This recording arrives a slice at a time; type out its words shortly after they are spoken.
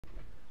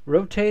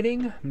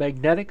Rotating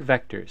magnetic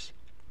vectors.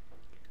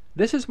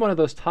 This is one of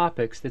those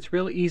topics that's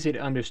really easy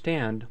to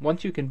understand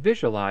once you can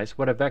visualize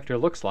what a vector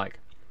looks like.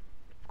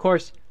 Of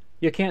course,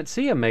 you can't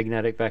see a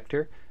magnetic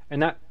vector,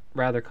 and that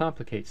rather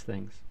complicates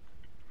things.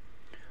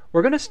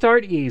 We're going to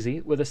start easy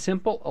with a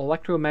simple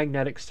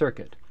electromagnetic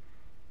circuit.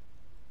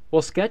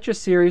 We'll sketch a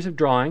series of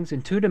drawings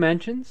in 2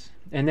 dimensions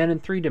and then in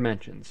 3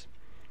 dimensions.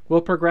 We'll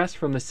progress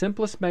from the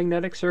simplest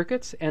magnetic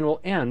circuits and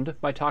we'll end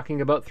by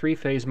talking about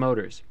 3-phase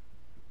motors.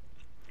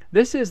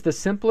 This is the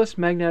simplest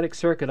magnetic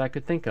circuit I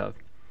could think of,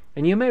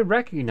 and you may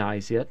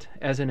recognize it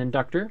as an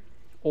inductor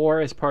or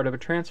as part of a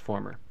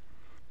transformer.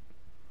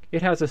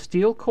 It has a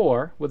steel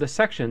core with a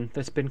section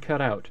that's been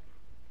cut out,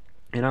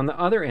 and on the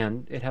other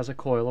end it has a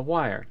coil of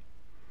wire.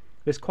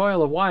 This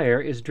coil of wire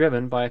is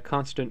driven by a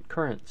constant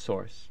current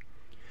source.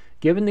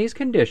 Given these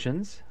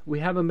conditions,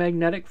 we have a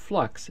magnetic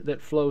flux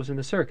that flows in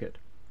the circuit.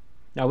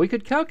 Now we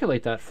could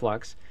calculate that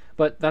flux,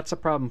 but that's a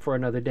problem for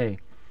another day.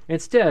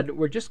 Instead,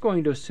 we're just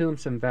going to assume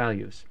some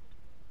values.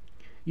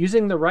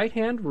 Using the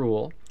right-hand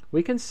rule,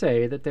 we can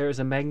say that there is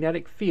a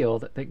magnetic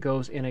field that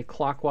goes in a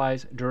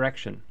clockwise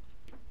direction.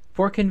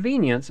 For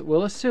convenience,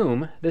 we'll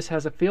assume this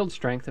has a field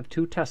strength of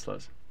 2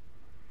 teslas.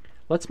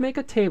 Let's make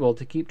a table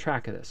to keep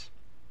track of this.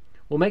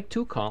 We'll make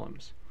 2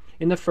 columns.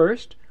 In the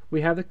first,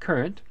 we have the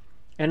current,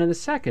 and in the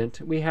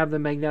second, we have the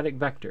magnetic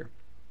vector.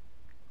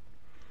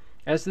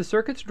 As the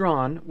circuit's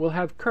drawn, we'll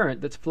have current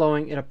that's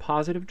flowing in a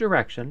positive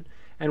direction,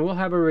 and we'll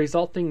have a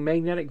resulting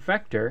magnetic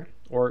vector,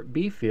 or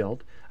B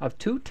field, of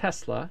 2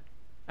 Tesla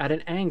at an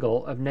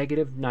angle of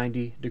negative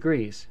 90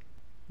 degrees.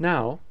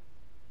 Now,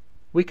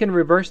 we can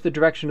reverse the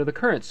direction of the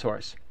current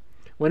source.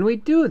 When we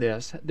do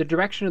this, the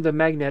direction of the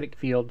magnetic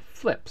field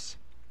flips.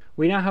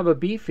 We now have a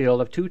B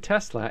field of 2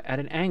 Tesla at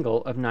an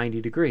angle of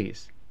 90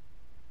 degrees.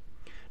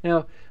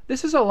 Now,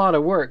 this is a lot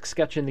of work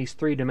sketching these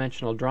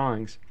 3-dimensional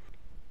drawings.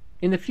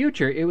 In the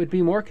future, it would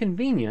be more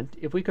convenient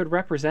if we could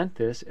represent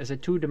this as a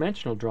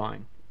 2-dimensional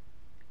drawing.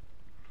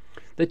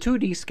 The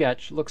 2D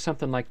sketch looks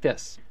something like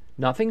this.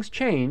 Nothing's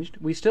changed.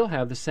 We still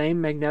have the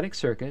same magnetic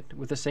circuit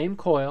with the same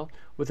coil,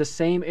 with the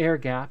same air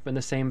gap and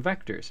the same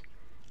vectors.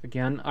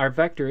 Again, our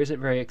vector isn't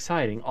very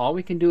exciting. All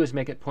we can do is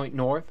make it point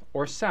north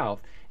or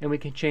south, and we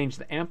can change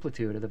the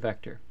amplitude of the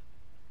vector.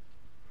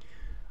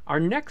 Our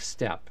next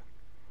step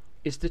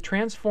is to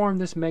transform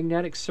this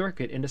magnetic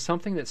circuit into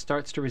something that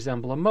starts to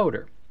resemble a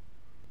motor.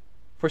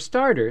 For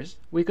starters,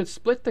 we could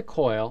split the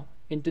coil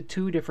into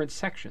 2 different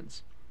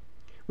sections.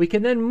 We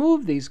can then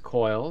move these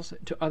coils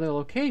to other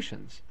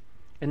locations,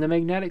 and the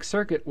magnetic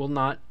circuit will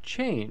not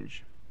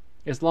change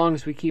as long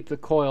as we keep the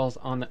coils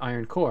on the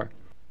iron core.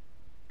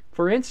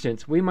 For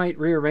instance, we might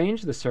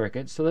rearrange the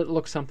circuit so that it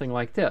looks something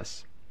like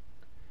this.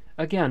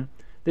 Again,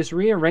 this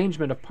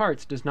rearrangement of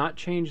parts does not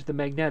change the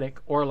magnetic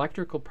or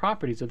electrical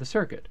properties of the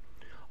circuit.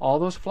 All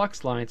those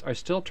flux lines are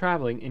still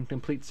traveling in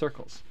complete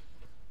circles.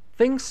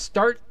 Things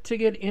start to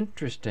get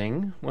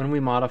interesting when we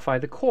modify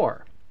the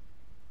core.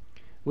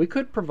 We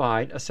could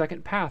provide a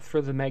second path for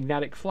the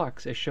magnetic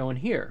flux as shown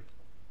here.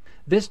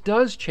 This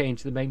does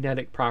change the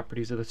magnetic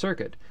properties of the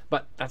circuit,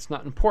 but that's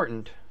not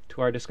important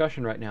to our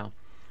discussion right now.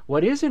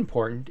 What is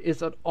important is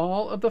that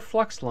all of the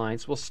flux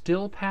lines will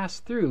still pass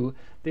through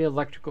the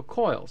electrical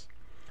coils.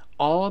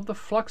 All of the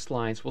flux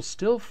lines will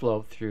still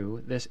flow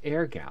through this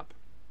air gap.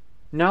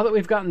 Now that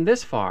we've gotten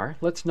this far,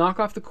 let's knock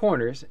off the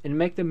corners and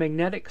make the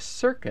magnetic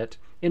circuit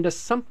into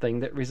something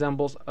that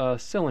resembles a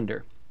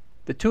cylinder.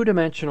 The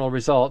 2-dimensional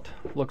result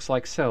looks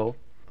like so.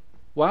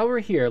 While we're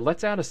here,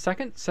 let's add a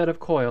second set of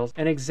coils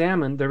and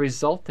examine the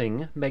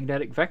resulting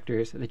magnetic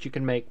vectors that you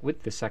can make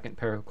with the second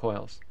pair of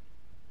coils.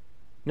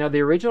 Now,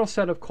 the original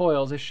set of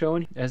coils is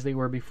shown as they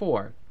were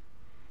before.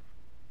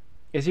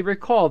 As you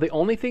recall, the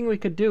only thing we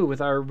could do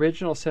with our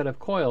original set of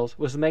coils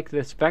was make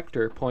this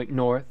vector point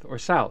north or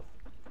south.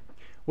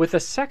 With the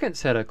second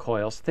set of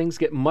coils, things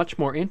get much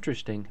more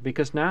interesting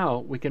because now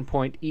we can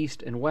point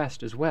east and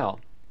west as well.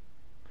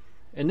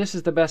 And this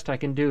is the best I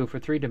can do for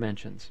 3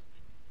 dimensions.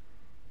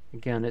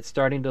 Again, it's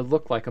starting to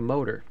look like a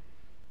motor.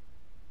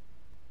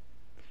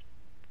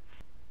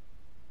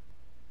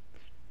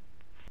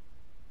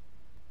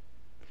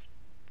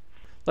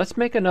 Let's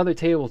make another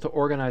table to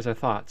organize our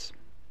thoughts.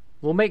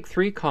 We'll make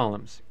 3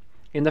 columns.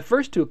 In the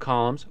first 2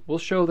 columns, we'll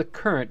show the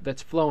current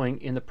that's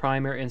flowing in the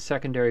primary and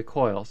secondary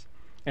coils.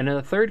 And in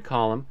the third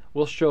column,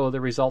 we'll show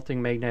the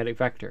resulting magnetic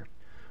vector.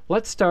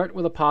 Let's start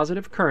with a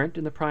positive current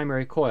in the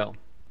primary coil.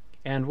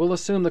 And we'll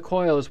assume the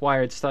coil is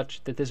wired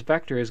such that this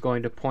vector is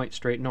going to point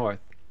straight north.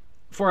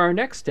 For our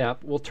next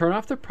step, we'll turn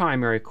off the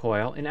primary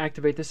coil and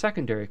activate the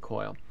secondary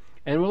coil.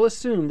 And we'll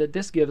assume that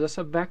this gives us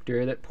a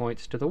vector that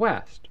points to the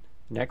west.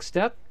 Next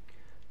step,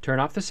 turn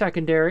off the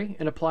secondary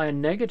and apply a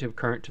negative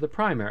current to the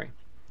primary.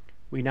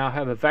 We now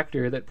have a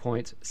vector that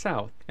points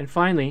south. And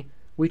finally,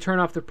 we turn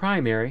off the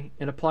primary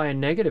and apply a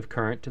negative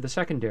current to the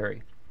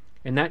secondary.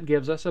 And that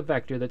gives us a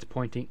vector that's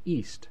pointing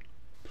east.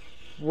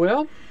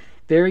 Well,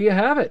 there you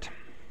have it.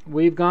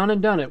 We've gone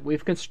and done it.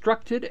 We've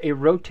constructed a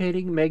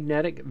rotating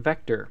magnetic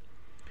vector.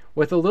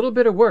 With a little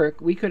bit of work,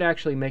 we could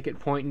actually make it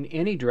point in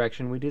any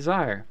direction we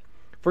desire.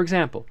 For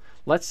example,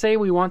 let's say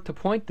we want to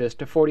point this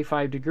to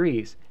 45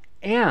 degrees,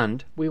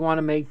 and we want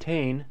to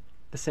maintain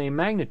the same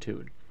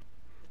magnitude.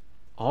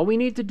 All we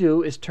need to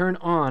do is turn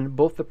on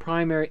both the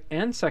primary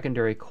and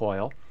secondary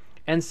coil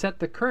and set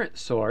the current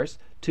source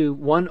to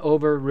 1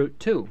 over root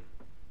 2.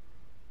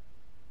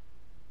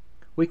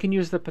 We can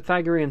use the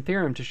Pythagorean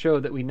theorem to show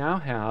that we now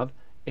have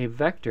a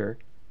vector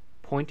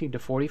pointing to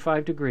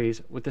 45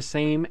 degrees with the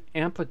same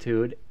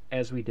amplitude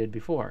as we did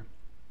before.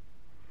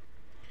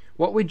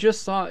 What we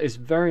just saw is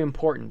very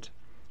important.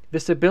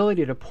 This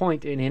ability to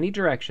point in any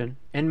direction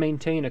and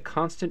maintain a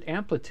constant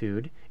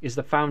amplitude is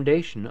the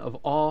foundation of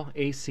all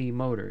AC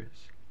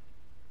motors.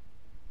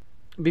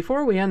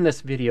 Before we end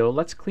this video,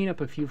 let's clean up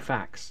a few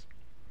facts.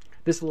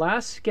 This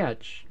last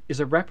sketch is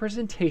a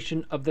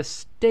representation of the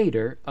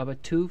stator of a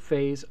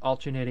two-phase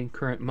alternating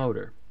current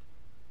motor.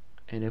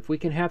 And if we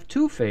can have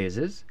two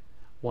phases,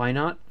 why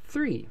not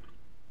three?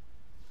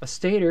 A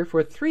stator for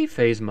a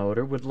three-phase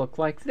motor would look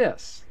like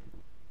this.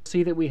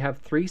 See that we have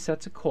three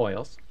sets of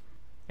coils,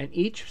 and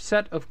each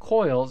set of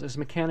coils is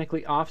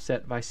mechanically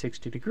offset by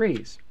 60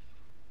 degrees.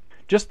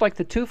 Just like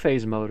the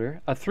two-phase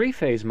motor, a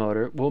three-phase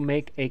motor will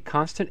make a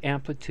constant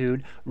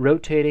amplitude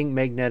rotating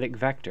magnetic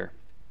vector.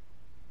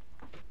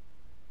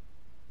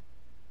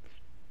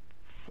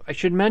 I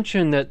should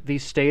mention that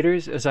these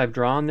stators, as I've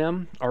drawn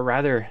them, are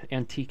rather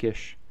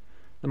antiquish.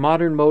 The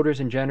modern motors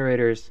and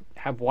generators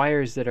have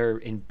wires that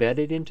are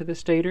embedded into the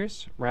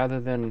stators rather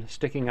than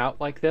sticking out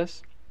like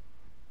this.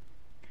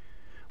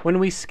 When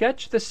we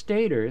sketch the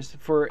stators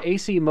for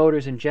AC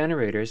motors and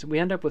generators, we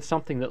end up with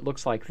something that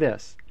looks like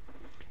this.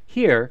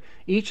 Here,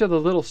 each of the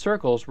little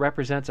circles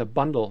represents a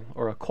bundle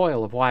or a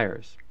coil of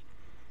wires.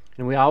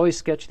 And we always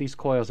sketch these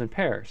coils in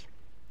pairs.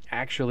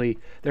 Actually,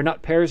 they're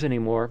not pairs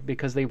anymore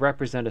because they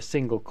represent a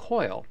single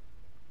coil.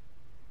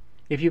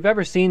 If you've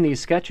ever seen these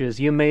sketches,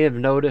 you may have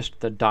noticed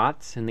the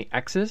dots and the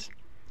X's.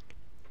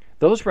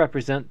 Those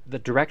represent the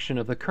direction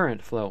of the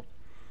current flow.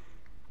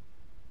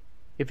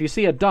 If you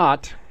see a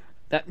dot,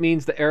 that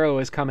means the arrow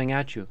is coming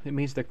at you. It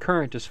means the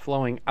current is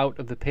flowing out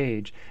of the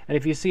page. And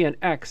if you see an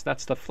X,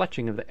 that's the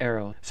fletching of the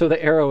arrow. So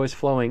the arrow is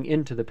flowing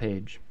into the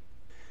page.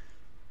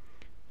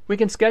 We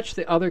can sketch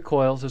the other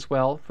coils as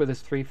well for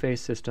this three-phase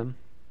system.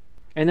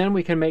 And then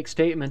we can make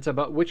statements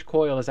about which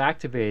coil is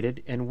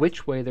activated and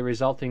which way the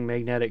resulting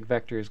magnetic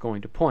vector is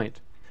going to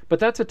point. But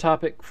that's a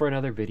topic for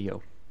another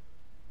video.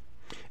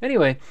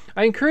 Anyway,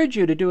 I encourage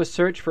you to do a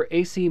search for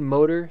AC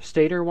motor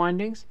stator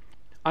windings.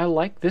 I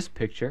like this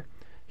picture.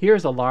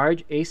 Here's a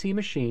large AC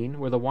machine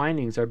where the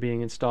windings are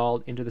being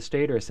installed into the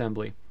stator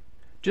assembly.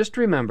 Just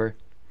remember,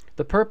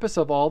 the purpose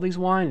of all these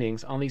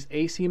windings on these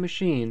AC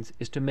machines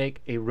is to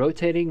make a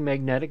rotating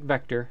magnetic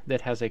vector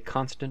that has a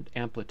constant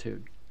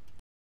amplitude.